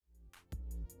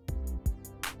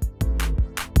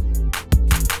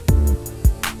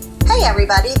Hey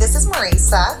everybody, this is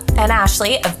Marisa and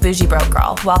Ashley of Bougie Broke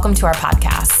Girl. Welcome to our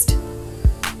podcast.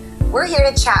 We're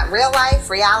here to chat real life,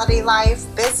 reality life,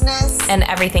 business, and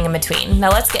everything in between. Now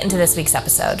let's get into this week's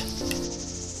episode.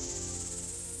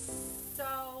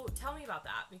 So tell me about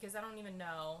that, because I don't even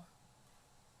know.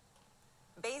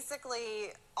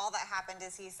 Basically, all that happened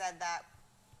is he said that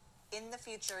in the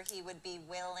future he would be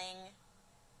willing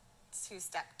to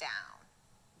step down,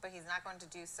 but he's not going to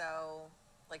do so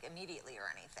like immediately or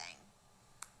anything.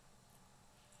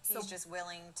 He's just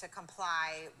willing to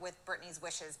comply with Brittany's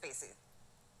wishes,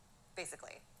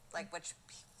 basically, like, which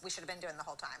we should have been doing the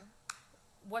whole time.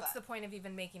 What's the point of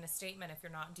even making a statement if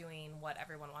you're not doing what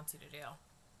everyone wants you to do?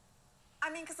 I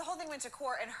mean, because the whole thing went to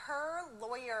court, and her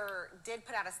lawyer did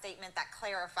put out a statement that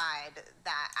clarified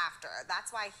that after.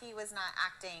 That's why he was not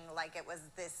acting like it was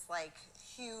this, like,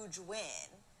 huge win,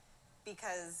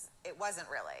 because it wasn't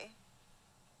really.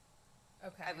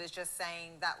 Okay. I was just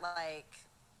saying that, like,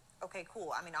 okay,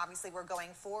 cool. I mean, obviously we're going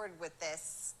forward with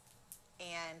this,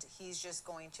 and he's just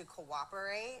going to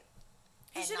cooperate.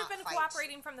 He should have been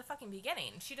cooperating from the fucking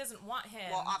beginning. She doesn't want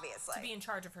him obviously to be in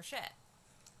charge of her shit.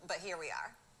 But here we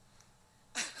are.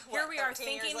 Here we are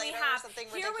thinking we have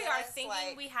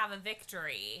a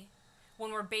victory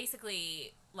when we're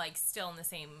basically, like, still in the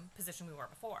same position we were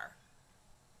before.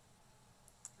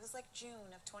 It was like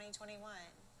June of 2021.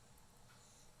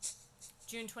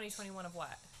 June 2021 of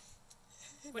what?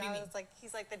 What do you mean? It's like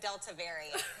he's like the Delta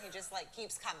variant. He just like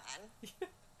keeps coming.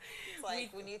 It's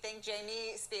like when you think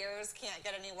Jamie Spears can't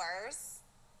get any worse,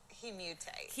 he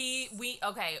mutates.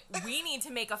 We need to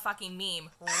make a fucking meme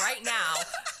right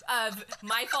now of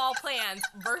my fall plans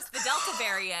versus the Delta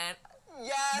variant.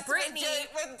 Yes, Brittany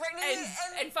with Brittany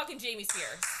and fucking Jamie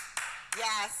Spears.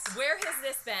 Yes. Where has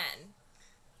this been?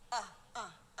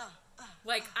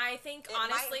 Like, I think,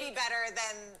 honestly... It might be better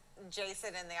than Jason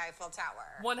in the Eiffel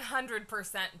Tower. 100%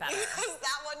 better.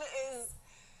 That one is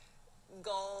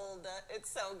gold. It's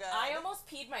so good. I almost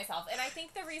peed myself. And I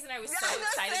think the reason I was so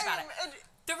excited about it...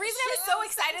 The reason I was so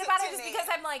excited about it is because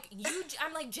I'm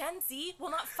like, Gen Z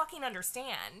will not fucking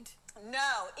understand.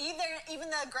 No, even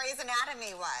the Grey's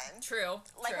Anatomy one. True.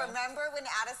 Like, remember when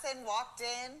Addison walked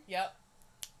in? Yep.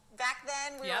 Back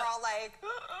then, we were all like...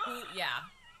 Yeah.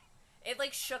 It,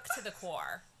 like, shook to the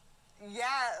core.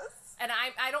 Yes. And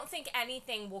I don't think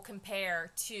anything will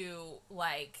compare to,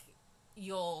 like,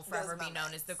 you'll forever be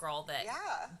known as the girl that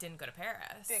didn't go to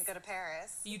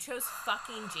Paris. You chose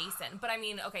fucking Jason. But, I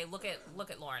mean, okay, look at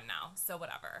Lauren now. So,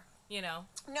 whatever. You know?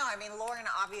 No, I mean, Lauren,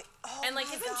 obviously... Oh, and, like,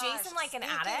 isn't Jason, like, an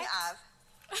addict?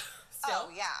 Still? Oh,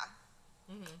 yeah.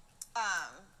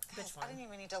 Mm-hmm. Which one? I didn't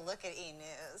even need to look at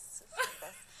E-News.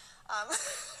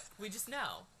 We just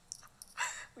know.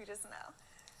 We just know.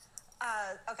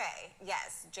 Okay,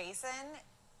 yes, Jason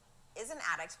is an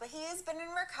addict, but he has been in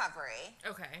recovery.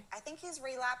 Okay. I think he's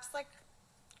relapsed, like,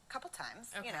 a couple times.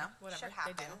 Okay, you know, whatever. Shit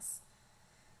happens.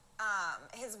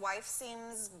 His wife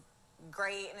seems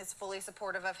great and is fully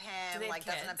supportive of him. Like,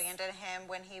 doesn't abandon him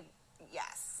when he...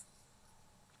 Yes,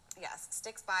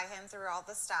 sticks by him through all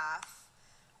the stuff.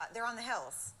 They're on the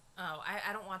hills. Oh,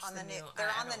 I don't watch the new...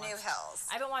 They're on the new hills.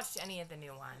 I haven't watched any of the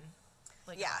new one.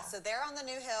 Like, so they're on the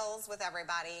new hills with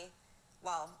everybody.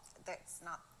 Well, that's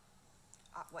not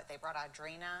what they brought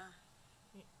Audrina.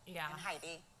 Yeah. And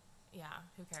Heidi. Yeah,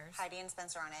 who cares? Heidi and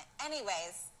Spencer on it.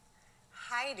 Anyways,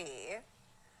 Heidi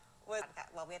was...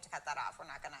 Well, we have to cut that off. We're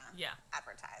not going to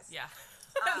advertise. Yeah.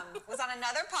 Was on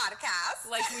another podcast.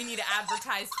 Like, we need to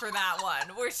advertise for that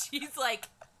one, where she's like...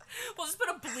 We'll just put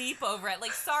a bleep over it.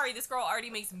 Like, sorry, this girl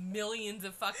already makes millions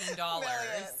of fucking dollars.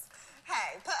 Millions.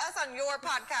 Hey, put us on your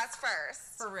podcast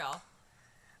first. For real.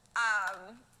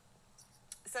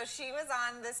 So she was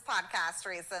on this podcast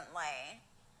recently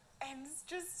and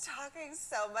just talking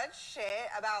so much shit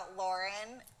about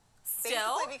Lauren.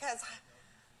 Still? Basically because,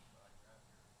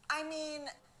 I mean,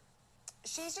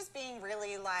 she's just being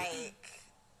really, like,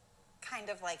 kind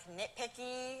of, like,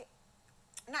 nitpicky.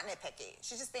 Not nitpicky.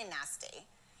 She's just being nasty.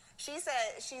 She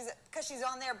said because she's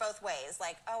on there both ways.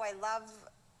 Like, oh,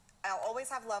 I'll always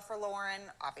have love for Lauren,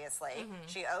 obviously. Mm-hmm.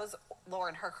 She owes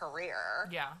Lauren her career.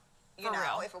 Yeah. You know,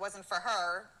 real. If it wasn't for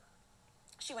her,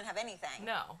 she wouldn't have anything.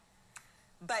 No.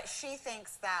 But she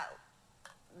thinks that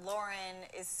Lauren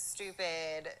is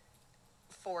stupid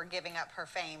for giving up her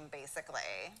fame, basically.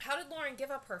 How did Lauren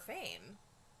give up her fame?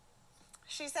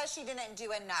 She says she didn't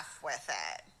do enough with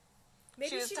it. Maybe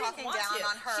she was she talking didn't want down to.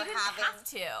 on her she didn't have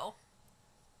to.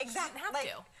 Exactly. She didn't have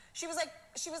to.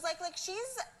 She was like,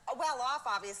 she's well off,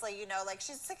 obviously, you know, like,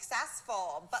 she's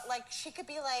successful, but, like, she could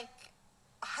be, like,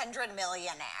 $100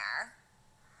 millionaire.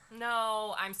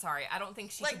 No, I'm sorry. I don't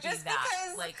think she could be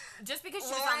that. Like, just because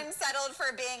she's Lauren settled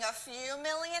for being a few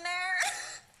millionaire,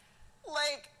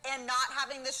 like, and not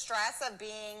having the stress of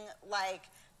being, like,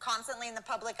 constantly in the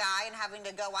public eye and having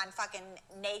to go on fucking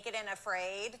Naked and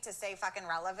Afraid to stay fucking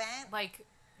relevant. Like,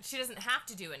 she doesn't have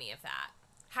to do any of that.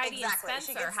 Heidi and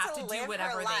Spencer have to do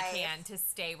whatever they can to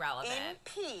stay relevant. In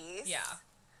peace. Yeah.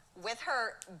 With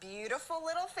her beautiful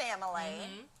little family.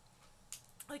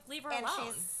 Mm-hmm. Like, leave her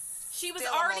alone. She was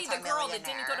already the girl that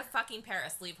didn't go to fucking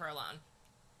Paris. Leave her alone.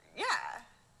 Yeah.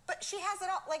 But she has it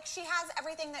all. Like, she has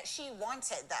everything that she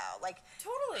wanted, though. Like,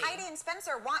 totally. Heidi and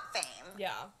Spencer want fame.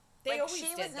 Yeah. They always did,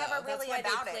 she was never really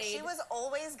about it. She was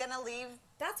always going to leave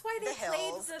That's why they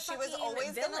played the She was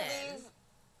always going to leave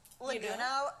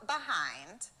Laguna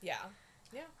behind. Yeah.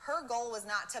 Yeah. Her goal was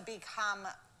not to become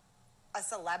a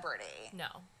celebrity.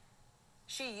 No.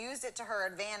 She used it to her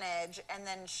advantage, and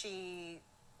then she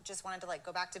just wanted to, like,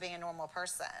 go back to being a normal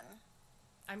person.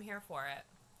 I'm here for it.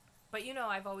 But, you know,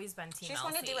 I've always been Team She just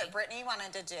wanted to do what Brittany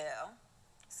wanted to do.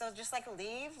 So just, like,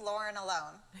 leave Lauren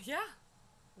alone. Yeah.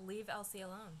 Leave Elsie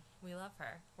alone. We love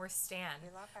her. We're Stan. We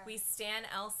love her. We Stan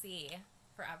Elsie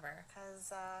forever.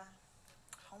 Because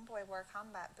homeboy wore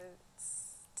combat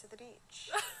boots to the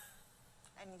beach.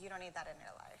 And you don't need that in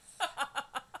your life.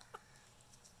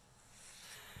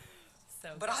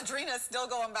 But Audrina's still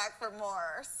going back for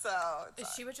more, so... Is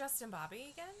she with Justin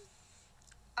Bobby again?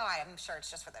 Oh, I'm sure it's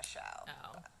just for the show.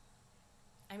 Oh. But.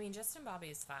 I mean, Justin Bobby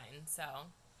is fine, so...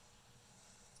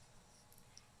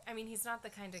 I mean, he's not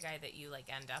the kind of guy that you, like,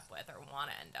 end up with or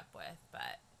want to end up with,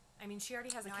 but... I mean, she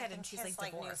already has a kid and she's, like,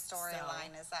 divorced, new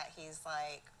storyline is that he's,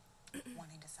 like,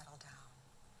 wanting to settle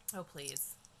down. Oh,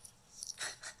 please.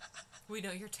 We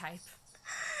know your type.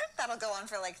 That'll go on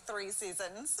for, like, 3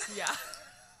 seasons. Yeah.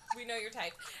 We know your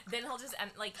type. Then he'll just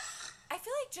end, like, I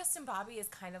feel like Justin Bobby is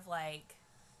kind of like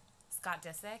Scott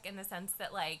Disick in the sense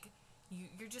that, like,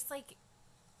 you're just, like,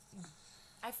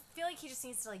 I feel like he just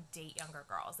needs to, like, date younger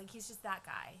girls. Like, he's just that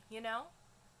guy, you know?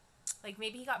 Like,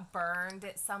 maybe he got burned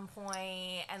at some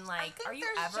point, and, like, are you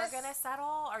ever gonna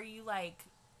settle? Are you, like,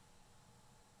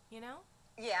 you know?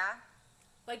 Yeah.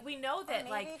 Like, we know that,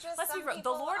 like, let's be real,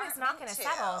 the Lord is not gonna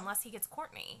settle unless he gets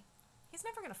Courtney. He's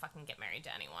never gonna fucking get married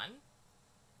to anyone.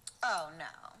 Oh, no.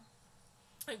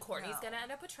 And Courtney's going to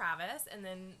end up with Travis, and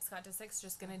then Scott Disick's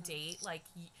just going to date, like,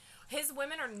 his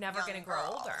women are never going to grow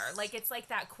older. Like, it's like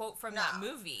that quote from that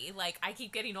movie, like, I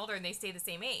keep getting older and they stay the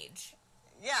same age.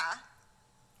 Yeah.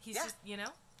 He's just, you know?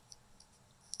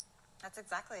 That's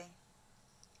exactly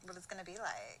what it's going to be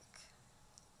like.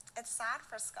 It's sad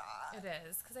for Scott. It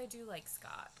is, because I do like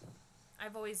Scott.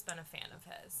 I've always been a fan of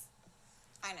his.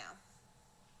 I know.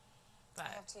 But I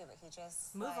have too, but he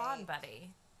just... Move on,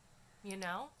 buddy. You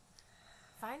know?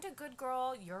 Find a good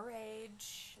girl your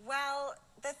age. Well,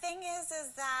 the thing is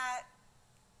that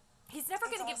he's never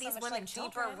going to give these women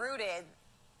children. Deeper rooted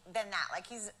than that. Like,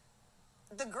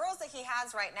 the girls that he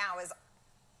has right now is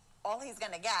all he's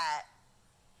going to get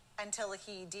until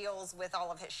he deals with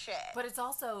all of his shit. But it's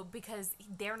also because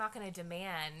they're not going to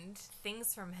demand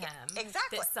things from him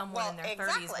that someone in their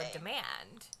 30s would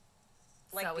demand.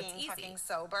 Like, so being fucking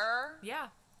sober. Yeah.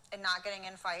 And not getting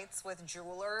in fights with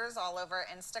jewelers all over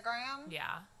Instagram.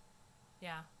 Yeah.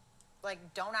 Yeah.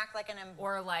 Like, don't act like an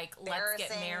or, like, let's get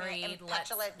married,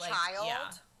 petulant child.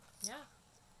 Yeah. Yeah.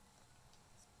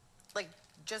 Like,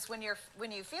 just when you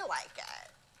feel like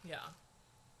it. Yeah.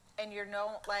 And you're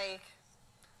like,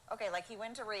 okay, like, he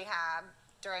went to rehab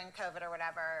during COVID or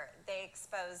whatever. They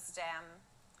exposed him.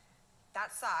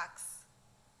 That sucks.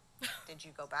 Did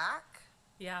you go back?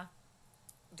 Yeah.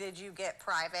 Did you get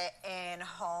private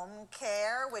in-home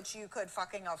care, which you could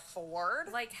fucking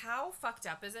afford? Like, how fucked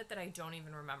up is it that I don't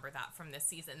even remember that from this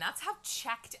season? That's how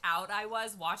checked out I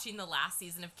was watching the last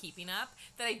season of Keeping Up,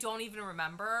 that I don't even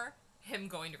remember him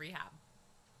going to rehab.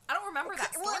 I don't remember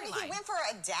that storyline. Well, I mean, he went for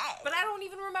a day. But I don't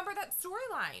even remember that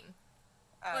storyline.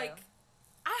 Like,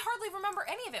 I hardly remember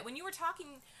any of it. When you were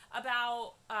talking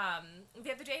about,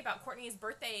 the other day about Courtney's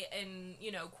birthday and,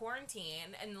 you know,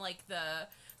 quarantine and, like, the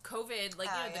COVID, like,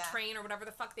 you know, the train or whatever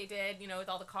the fuck they did, you know, with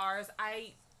all the cars.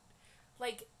 I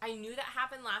knew that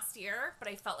happened last year, but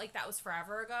I felt like that was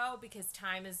forever ago because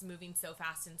time is moving so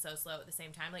fast and so slow at the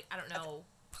same time. Like, I don't know.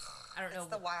 It's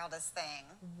the wildest thing.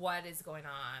 What is going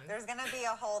on? There's going to be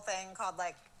a whole thing called,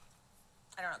 like,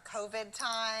 I don't know, COVID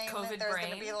time. COVID There's brain.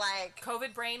 Going to be, like...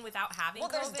 COVID brain without having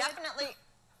COVID? Well, there's definitely...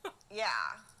 Yeah.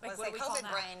 Like, what do we call that?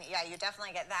 COVID brain, yeah, you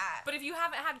definitely get that. But if you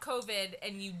haven't had COVID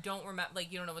and you don't remember,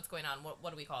 like, you don't know what's going on,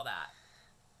 what do we call that?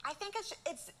 I think it's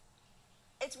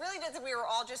really just that we were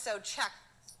all just so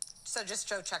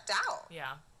checked out.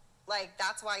 Yeah. Like,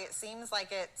 that's why it seems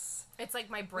like it's like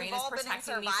my brain is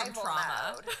protecting me from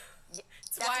trauma.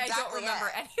 That's why exactly I don't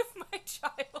remember any of my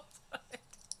childhood.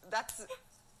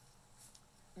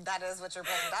 That is what your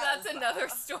brain does. That's another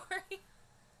story.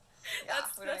 Yeah,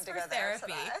 that's for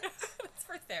therapy. That's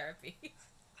for therapy.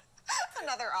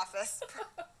 Another office.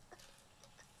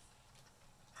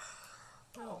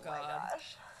 Oh my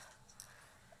gosh.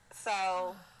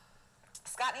 So,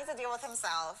 Scott needs to deal with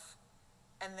himself,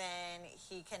 and then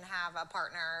he can have a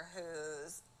partner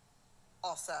who's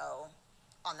also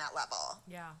on that level.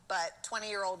 Yeah. But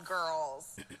 20-year-old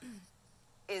girls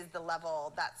is the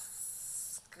level that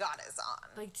Scott is on.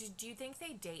 Like, do you think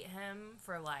they date him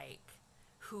for, like,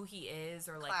 who he is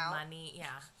or, like, clout? Money?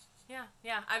 Yeah.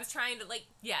 I was trying to, like,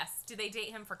 yes. Do they date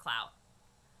him for clout?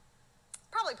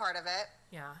 Probably part of it.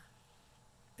 Yeah.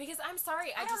 Because I'm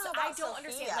sorry, I don't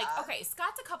understand. Like, okay,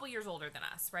 Scott's a couple years older than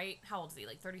us, right? How old is he?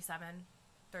 Like 37,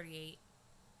 38?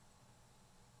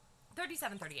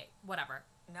 37, 38, whatever.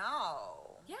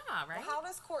 No. Yeah, right? Well, how old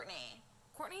is Courtney?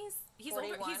 He's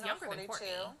older. He's younger than Courtney.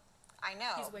 I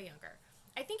know. He's way younger.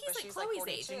 I think he's like Chloe's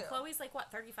age, and Chloe's like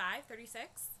what, 35, 36?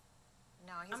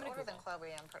 No, he's older than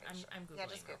Chloe. I'm pretty sure. I'm Googling. Yeah,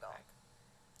 just Google.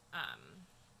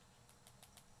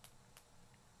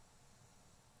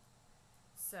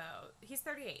 So he's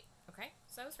 38. Okay,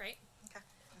 so I was right. Okay.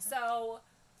 Mm-hmm. So,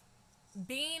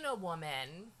 being a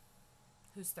woman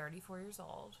who's 34 years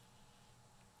old,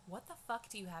 what the fuck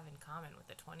do you have in common with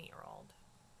a 20-year-old?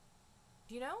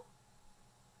 Do you know?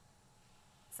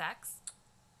 Sex?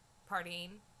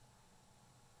 Partying?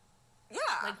 Yeah.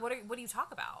 Like, what do you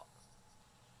talk about?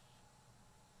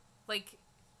 Like,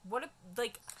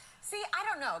 See, I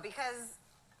don't know, because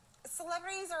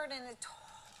celebrities are in a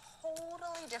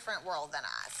totally different world than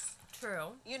us. True.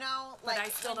 You know? Like, but I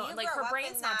still don't, like, her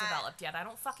brain's not developed yet. I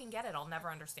don't fucking get it. I'll never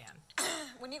understand.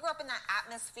 When you grow up in that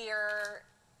atmosphere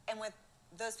and with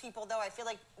those people, though, I feel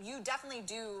like you definitely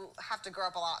do have to grow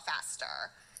up a lot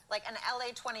faster. Like, an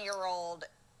LA 20-year-old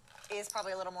is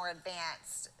probably a little more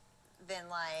advanced than,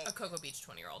 like... a Cocoa Beach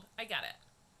 20-year-old. I get it.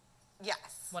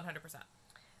 Yes. 100%.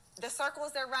 The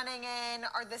circles they're running in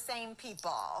are the same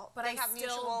people. But they have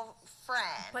mutual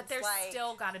friends. But there's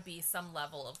still got to be some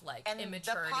level of, like,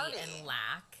 immaturity and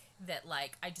lack that,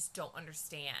 like, I just don't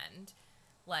understand.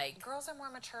 Like... girls are more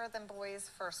mature than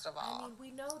boys, first of all. I mean, we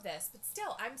know this, but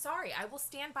still, I'm sorry. I will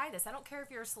stand by this. I don't care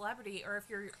if you're a celebrity or if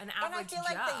you're an average Joe. And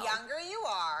I feel like the younger you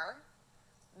are,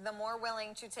 the more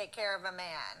willing to take care of a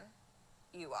man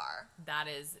you are. That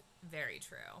is very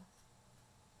true.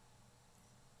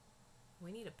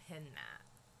 We need to pin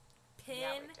that.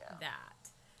 Pin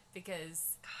that.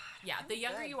 Because, the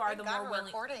younger you are, the more willing... we're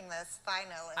recording this,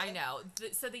 finally. I know.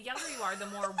 So the younger you are, the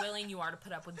more willing you are to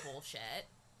put up with bullshit.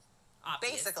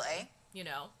 Obviously. Basically. You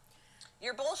know?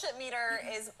 Your bullshit meter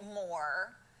is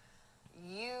more.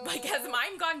 Like, has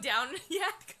mine gone down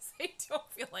yet? Because I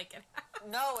don't feel like it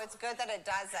has. No, it's good that it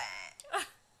doesn't.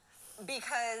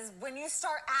 Because when you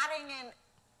start adding in...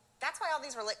 that's why all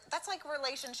these... that's like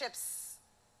relationships...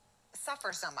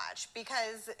 suffer so much,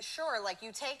 because sure, like,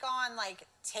 you take on, like,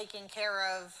 taking care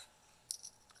of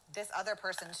this other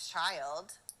person's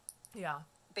child,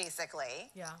 basically,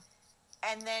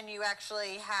 and then you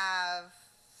actually have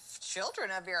children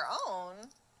of your own,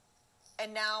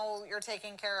 and now you're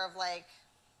taking care of, like,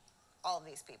 all of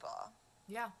these people,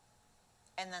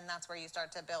 and then that's where you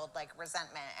start to build, like,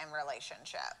 resentment and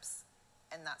relationships,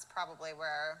 and that's probably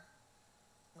where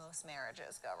most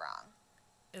marriages go wrong,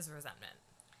 is resentment.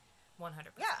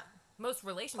 100%. Yeah. Most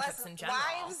relationships in general.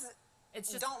 Wives it's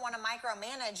just don't want to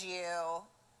micromanage you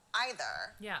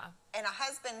either. Yeah. And a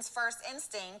husband's first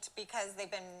instinct, because they've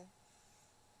been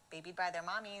babied by their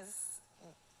mommies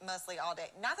mostly all day.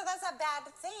 Not that that's a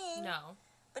bad thing. No.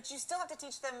 But you still have to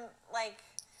teach them, like,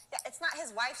 it's not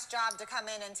his wife's job to come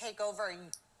in and take over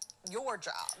your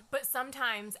job. But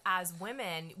sometimes as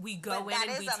women, we go in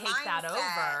and we take that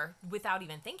over without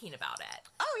even thinking about it.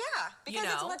 Oh yeah,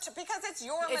 because it's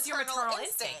your maternal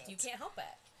instinct. You can't help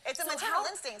it. It's a maternal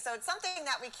instinct, so it's something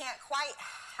that we can't quite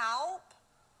help.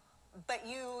 But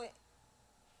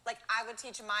like, I would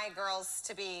teach my girls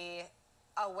to be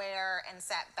aware and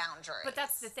set boundaries. But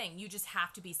that's the thing. You just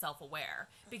have to be self-aware,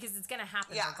 because it's going to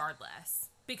happen regardless.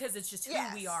 Because it's just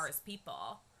who we are as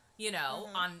people. You know,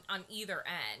 on either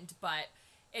end, but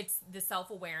it's the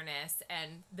self-awareness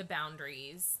and the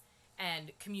boundaries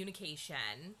and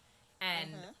communication and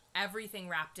everything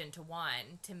wrapped into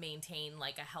one to maintain,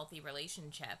 like, a healthy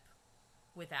relationship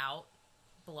without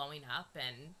blowing up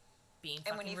and being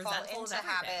fucking resentful of everything. And when you fall into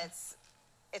habits,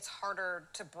 it's harder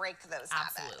to break those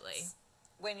habits. Absolutely.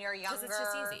 When you're younger, because it's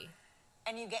just easy.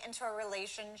 And you get into a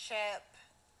relationship,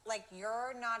 like,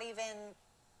 you're not even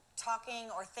talking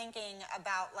or thinking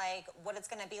about like what it's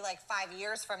going to be like 5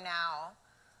 years from now,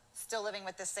 still living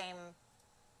with the same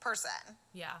person.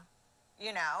 Yeah.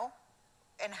 You know,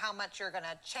 and how much you're going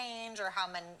to change, or how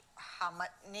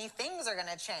many things are going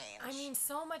to change. I mean,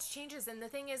 so much changes. And the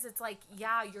thing is, it's like,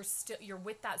 yeah, you're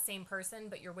with that same person,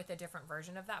 but you're with a different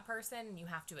version of that person. And you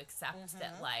have to accept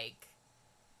that, like,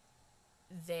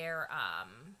 they're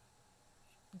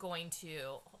going to,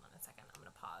 hold on a second, I'm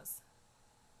going to pause.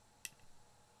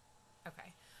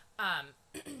 Okay.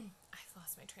 I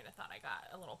lost my train of thought. I got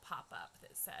a little pop-up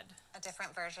that said... A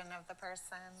different version of the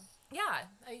person. Yeah.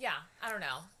 I don't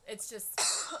know. It's just...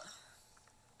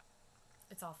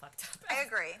 it's all fucked up. I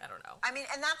agree. I don't know. I mean,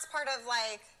 and that's part of,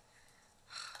 like,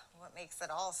 what makes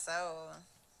it all so...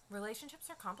 Relationships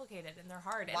are complicated and they're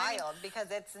hard. Wild, and I mean, because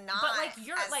it's not like,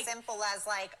 as simple as,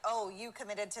 like, oh, you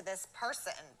committed to this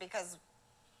person, because...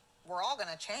 we're all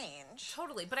gonna change.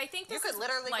 Totally, but I think this you could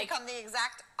literally become the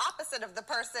exact opposite of the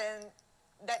person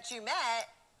that you met,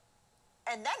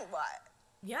 and then what?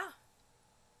 Yeah.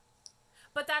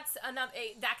 But that's another.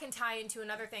 That can tie into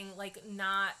another thing. Like,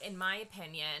 not in my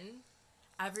opinion,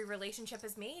 every relationship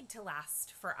is made to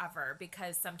last forever,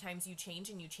 because sometimes you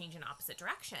change and you change in opposite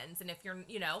directions. And if you're,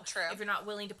 True. If you're not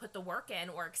willing to put the work in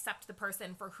or accept the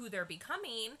person for who they're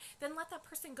becoming, then let that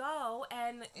person go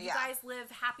and you guys live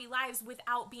happy lives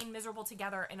without being miserable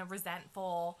together in a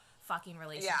resentful fucking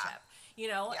relationship.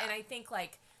 Yeah. And I think,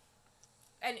 like,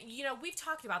 and, we've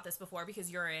talked about this before,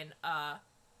 because you're in a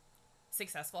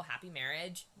successful, happy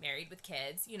marriage, married with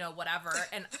kids, whatever.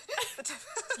 And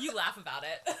you laugh about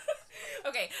it.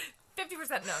 Okay, 50%.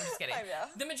 No, I'm just kidding. I know.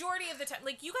 The majority of the time,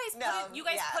 like, you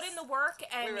guys put in the work,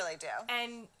 and we really do.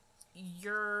 And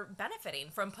you're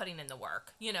benefiting from putting in the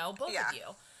work. Both of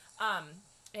you.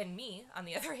 And me, on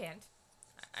the other hand,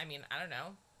 I mean, I don't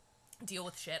know, deal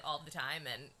with shit all the time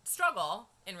and struggle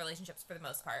in relationships for the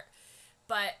most part,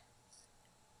 but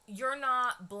you're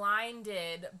not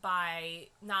blinded by,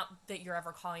 not that you're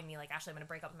ever calling me like, Ashley, I'm going to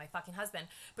break up with my fucking husband,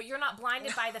 but you're not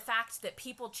blinded by the fact that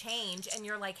people change, and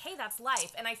you're like, hey, that's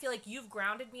life. And I feel like you've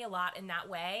grounded me a lot in that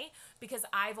way, because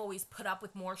I've always put up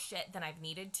with more shit than I've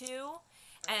needed to.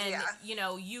 And,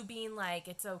 you being like,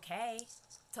 it's okay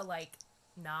to, like,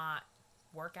 not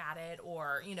work at it,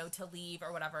 or, to leave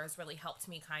or whatever, has really helped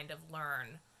me kind of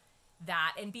learn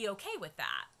that and be okay with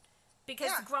that.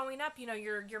 Because growing up,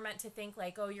 you're meant to think,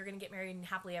 like, oh, you're going to get married and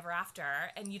happily ever after.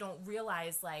 And you don't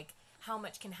realize, like, how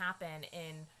much can happen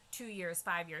in 2 years,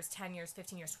 5 years, 10 years,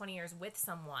 15 years, 20 years with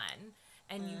someone.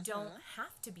 And you don't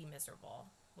have to be miserable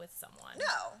with someone.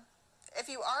 No. If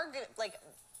you are, like,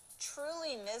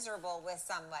 truly miserable with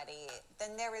somebody,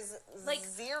 then there is, like,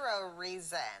 zero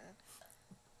reason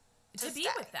to be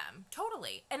with them.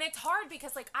 Totally. And it's hard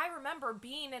because, like, I remember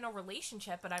being in a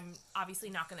relationship, but I'm obviously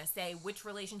not going to say which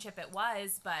relationship it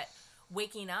was, but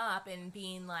waking up and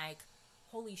being like,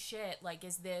 holy shit, like,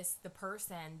 is this the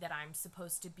person that I'm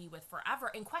supposed to be with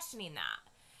forever? And questioning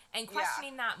that. And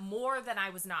questioning that more than I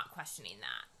was not questioning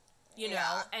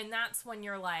that. And that's when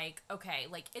you're like, okay,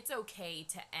 like, it's okay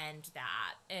to end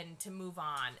that and to move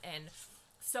on. And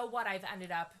so what, I've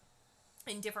ended up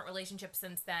in different relationships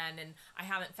since then, and I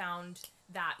haven't found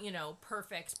that,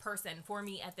 perfect person for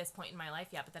me at this point in my life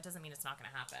yet, but that doesn't mean it's not going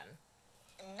to happen.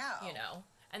 No.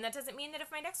 And that doesn't mean that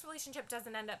if my next relationship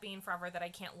doesn't end up being forever, that I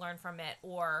can't learn from it,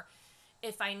 or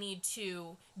if I need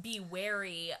to be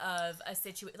wary of a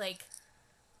situation, like,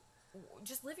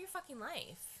 just live your fucking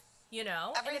life,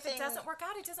 And if it doesn't work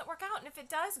out, it doesn't work out, and if it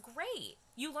does, great.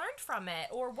 You learned from it,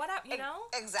 or whatever,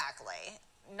 Exactly.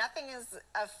 Nothing is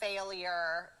a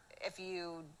failure if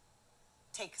you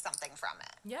take something from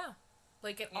it. Yeah.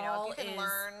 Like, it all is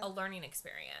a learning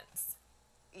experience.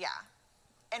 Yeah.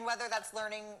 And whether that's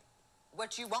learning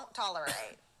what you won't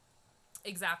tolerate.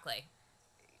 Exactly.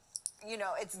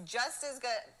 It's just as good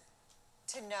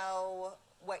to know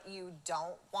what you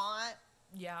don't want.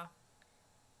 Yeah.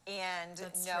 And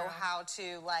that's know true. how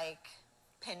to, like,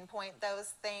 pinpoint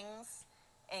those things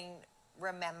and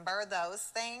remember those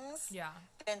things. Yeah.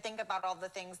 And think about all the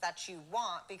things that you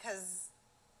want, because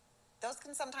those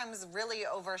can sometimes really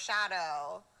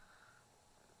overshadow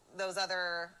that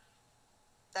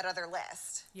other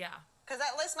list. Yeah. Because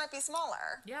that list might be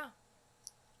smaller. Yeah.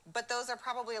 But those are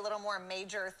probably a little more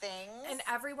major things. And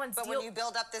everyone's when you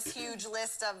build up this huge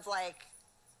list of, like,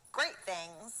 great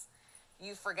things,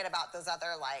 you forget about those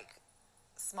other, like,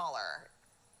 smaller,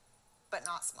 but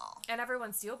not small. And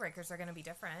everyone's deal breakers are going to be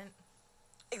different.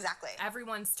 Exactly.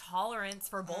 Everyone's tolerance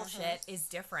for bullshit is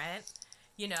different.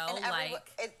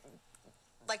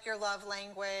 like your love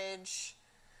language,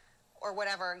 or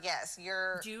whatever, yes, do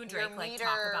you and Drake like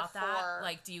talk about that?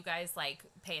 Like, do you guys like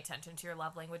pay attention to your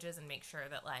love languages and make sure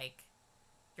that like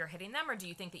you're hitting them, or do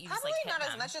you think that you just like hit them?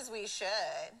 Probably not as much as we should.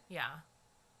 Yeah.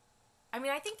 I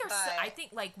mean, I think there's. I think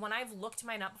like when I've looked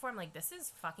mine up before, I'm like, this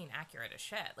is fucking accurate as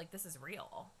shit. Like, this is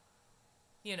real.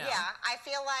 You know? Yeah, I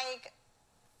feel like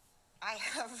I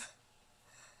have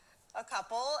a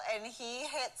couple, and he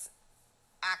hits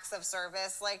acts of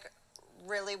service like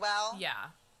really well.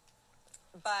 Yeah.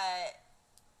 But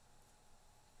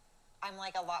I'm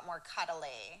like a lot more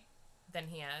cuddly than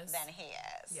he is.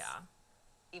 Yeah.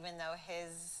 Even though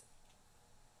his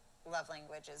love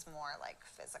language is more like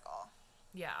physical.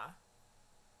 Yeah.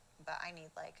 But I need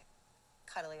like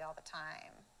cuddly all the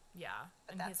time. Yeah.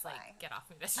 But and he's like, get off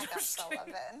me. That's I got so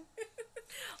loving.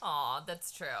 Aw,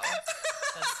 that's true.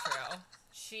 That's true.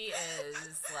 She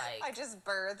is like... I just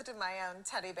birthed my own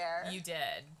teddy bear. You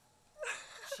did.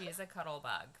 She is a cuddle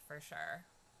bug, for sure.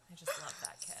 I just love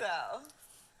that kid. So,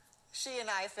 she and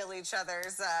I fill each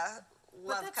other's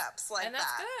love cups like that. And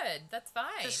that's good. That's fine.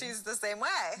 Because she's the same way.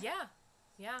 Yeah.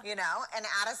 Yeah. You know? And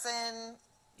Addison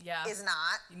is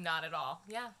not. Not at all.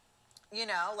 Yeah. You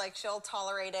know, like she'll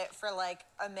tolerate it for like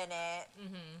a minute,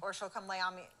 or she'll come lay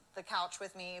on the couch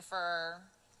with me for,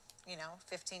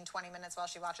 15, 20 minutes while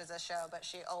she watches a show, but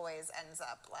she always ends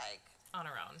up like... On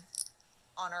her own.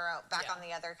 Back on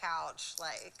the other couch,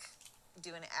 like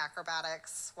doing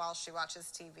acrobatics while she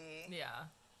watches TV. Yeah.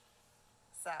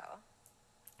 So.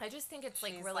 I just think it's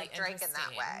like she's really like Drake in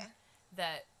that way.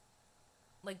 That,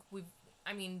 like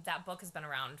that book has been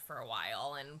around for a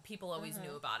while and people always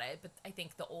knew about it, but I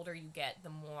think the older you get, the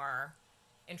more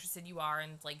interested you are in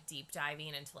like deep diving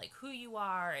into like who you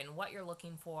are and what you're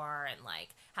looking for and like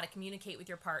how to communicate with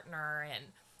your partner and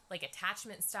like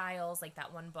attachment styles, like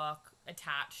that one book,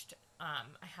 Attached.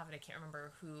 I have it, I can't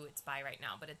remember who it's by right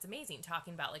now, but it's amazing,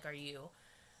 talking about like, are you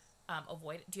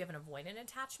do you have an avoidant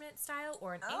attachment style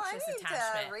or an anxious attachment?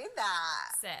 I need to read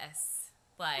that. Sis.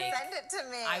 Like, send it to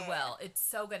me. I will. It's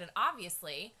so good. And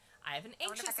obviously, I have an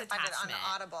anxious attachment. I wonder if I can find it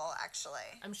on Audible,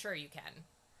 actually. I'm sure you can.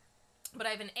 But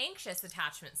I have an anxious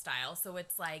attachment style, so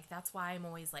it's like, that's why I'm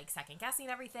always like second guessing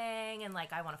everything and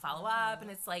like I want to follow up, and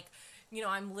it's like,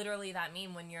 I'm literally that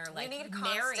mean when you're like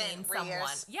marrying someone.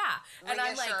 Yeah. And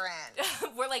I'm like,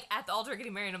 we're like at the altar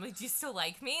getting married, and I'm like, do you still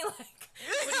like me? Like,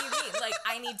 what do you mean? Like,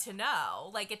 I need to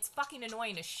know. Like, it's fucking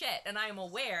annoying as shit, and I am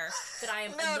aware that I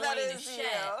am annoying as shit.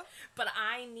 But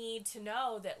I need to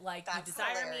know that like you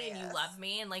desire me and you love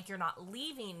me, and like you're not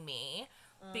leaving me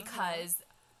because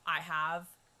I have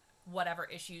whatever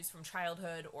issues from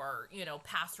childhood or,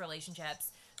 past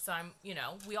relationships. So I'm,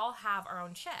 we all have our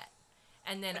own shit.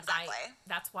 And then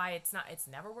that's why it's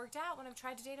never worked out when I've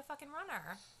tried to date a fucking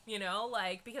runner,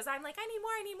 like, because I'm like, I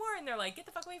need more. And they're like, get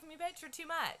the fuck away from me, bitch. You're too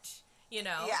much, Yeah.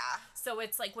 So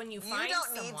it's like when you find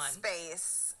someone. You don't need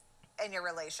space in your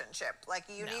relationship. Like,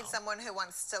 you need someone who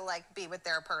wants to, like, be with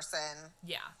their person.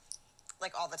 Yeah.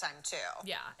 Like, all the time, too.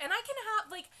 Yeah. And I can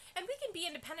have, like, and we can be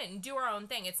independent and do our own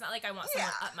thing. It's not like I want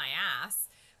someone up my ass.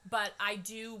 But I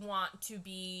do want to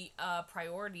be a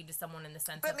priority to someone in the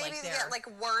sense of, like, like,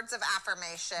 words of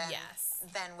affirmation. Yes.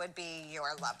 Then would be your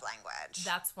love language.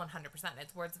 That's 100%.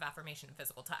 It's words of affirmation and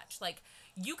physical touch. Like,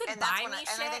 you could buy me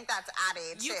shit. And I think that's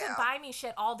Addie, too. You can buy me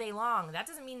shit all day long. That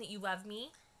doesn't mean that you love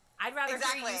me. I'd rather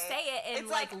hear you say it and,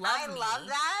 like, love me. I love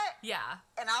that. Yeah.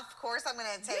 And, of course, I'm going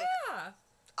to take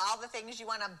all the things you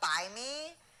want to buy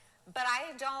me. But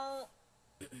I don't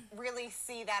really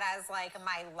see that as like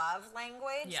my love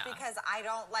language because I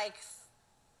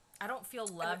don't feel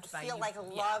loved by you.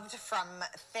 Loved from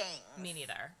things. Me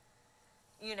neither.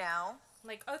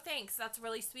 Like, oh, thanks, that's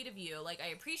really sweet of you. Like, I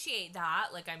appreciate that.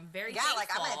 Like, I'm very thankful. Like,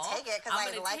 I'm gonna take it because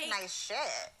I like nice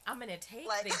shit. I'm gonna take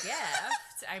the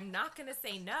gift. I'm not gonna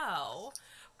say no.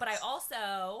 But I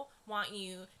also want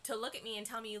you to look at me and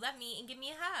tell me you love me and give me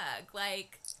a hug.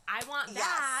 Like, I want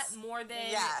that more than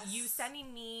you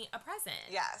sending me a present.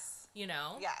 Yes.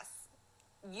 Yes.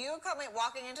 You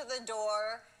walking into the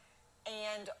door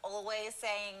and always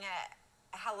saying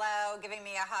hello, giving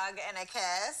me a hug and a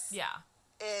kiss. Yeah.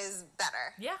 Is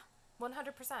better. Yeah. 100%.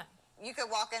 You could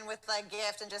walk in with a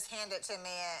gift and just hand it to me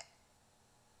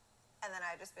and then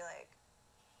I'd just be like,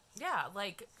 yeah,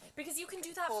 like, because you can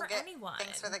do that for anyone.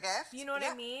 Thanks for the gift. You know what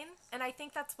I mean? And I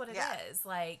think that's what it is.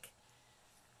 Like,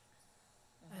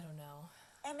 I don't know.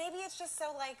 And maybe it's just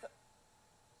so, like,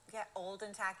 old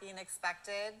and tacky and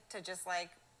expected to just, like,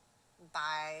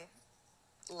 buy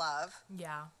love.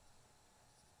 Yeah.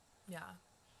 Yeah.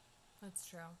 That's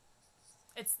true.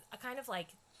 It's a kind of, like,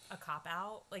 a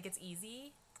cop-out. Like, it's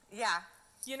easy. Yeah.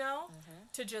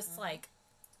 To just, like,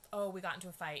 oh, we got into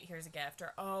a fight, here's a gift,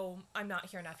 or oh, I'm not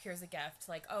here enough, here's a gift,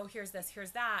 like, oh, here's this,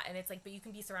 here's that, and it's like, but you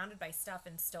can be surrounded by stuff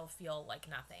and still feel like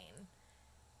nothing.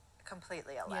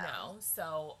 Completely alone. You know,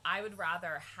 so I would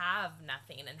rather have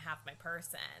nothing and have my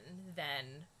person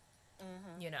than,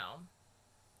 you know,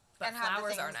 but and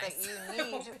flowers have are nice. That you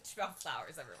need. Bitch about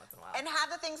flowers every once in a while. And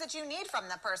have the things that you need from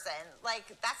the person. Like,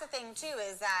 that's the thing, too,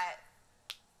 is that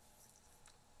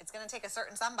it's going to take a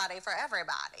certain somebody for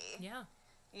everybody. Yeah.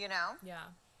 You know? Yeah.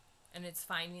 And it's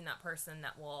finding that person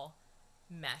that will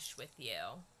mesh with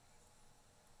you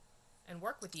and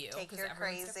work with you. Take your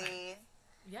crazy. Different.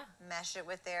 Yeah. Mesh it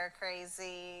with their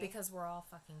crazy. Because we're all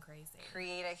fucking crazy.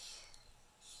 Create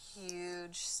a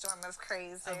huge storm of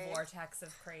crazy. A vortex of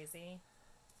crazy.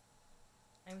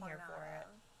 I'm here for it.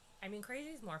 I mean,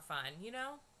 crazy's more fun, you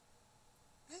know?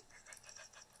 It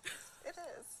is. It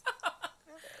is.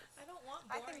 I don't want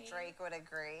boring. I think Drake would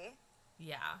agree.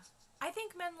 Yeah. I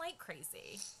think men like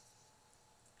crazy.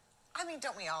 I mean,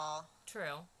 don't we all?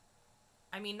 True.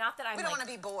 I mean, not that we don't want to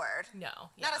be bored.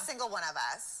 No. Yeah. Not a single one of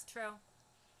us. True.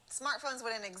 Smartphones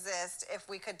wouldn't exist if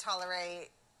we could tolerate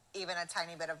even a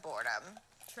tiny bit of boredom.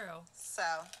 True. So.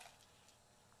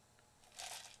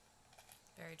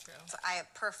 Very true. So I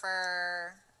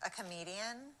prefer a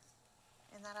comedian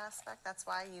in that aspect. That's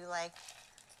why you, like,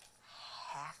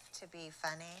 have to be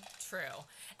funny. True.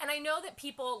 And I know that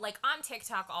people, like, on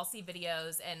TikTok, I'll see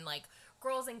videos and, like,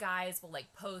 girls and guys will,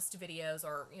 like, post videos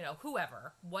or, you know,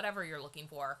 whatever you're looking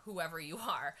for, whoever you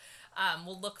are,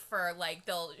 will look for, like,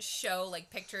 they'll show, like,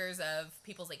 pictures of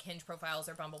people's, like, Hinge profiles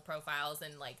or Bumble profiles,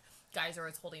 and, like, guys are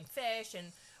always holding fish,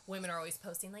 and women are always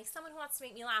posting, like, someone who wants to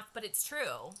make me laugh. But it's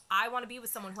true. I want to be with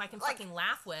someone who I can fucking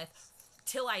laugh with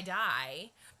till I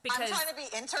die. Because I'm trying to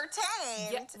be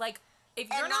entertained. Yeah, like, if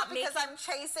you're not because I'm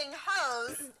chasing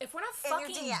hoes. If we're not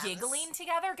fucking giggling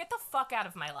together, get the fuck out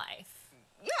of my life.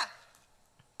 Yeah.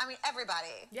 I mean,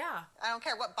 everybody. Yeah. I don't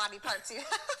care what body parts you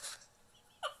have.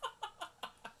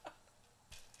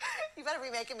 You better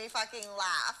be making me fucking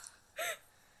laugh.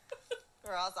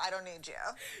 Or else I don't need you.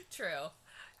 True.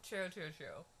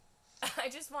 I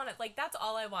just want it. Like, that's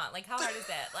all I want. Like, how hard is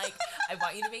it? Like, I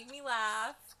want you to make me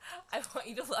laugh. I want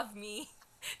you to love me.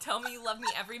 Tell me you love me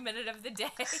every minute of the day.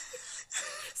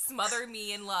 Smother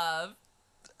me in love.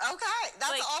 Okay.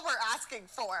 That's like, all we're asking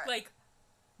for. Like,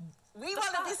 we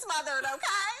want to be smothered,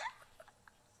 okay?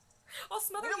 I'll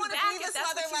smother you back be the if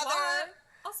that's what you mother. want.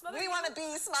 I'll smother you. We want to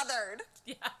be smothered.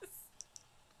 Yes.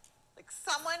 Like,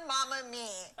 someone mama me.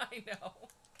 I know.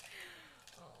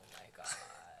 Oh, my God.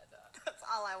 That's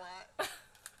all I want.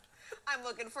 I'm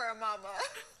looking for a mama.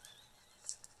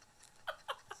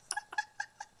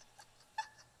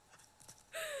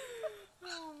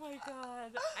 Oh, my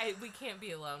God. We can't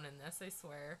be alone in this, I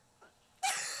swear.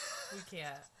 We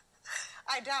can't.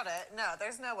 I doubt it. No,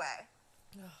 there's no way.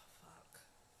 Oh, fuck.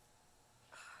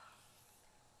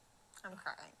 I'm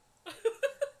crying.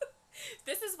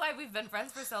 This is why we've been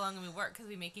friends for so long and we work, because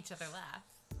we make each other laugh.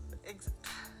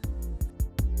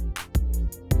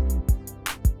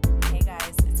 Hey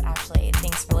guys, it's Ashley.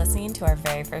 Thanks for listening to our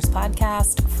very first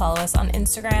podcast. Follow us on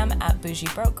Instagram at Bougie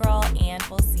Broke Girl, and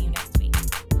we'll see you next time.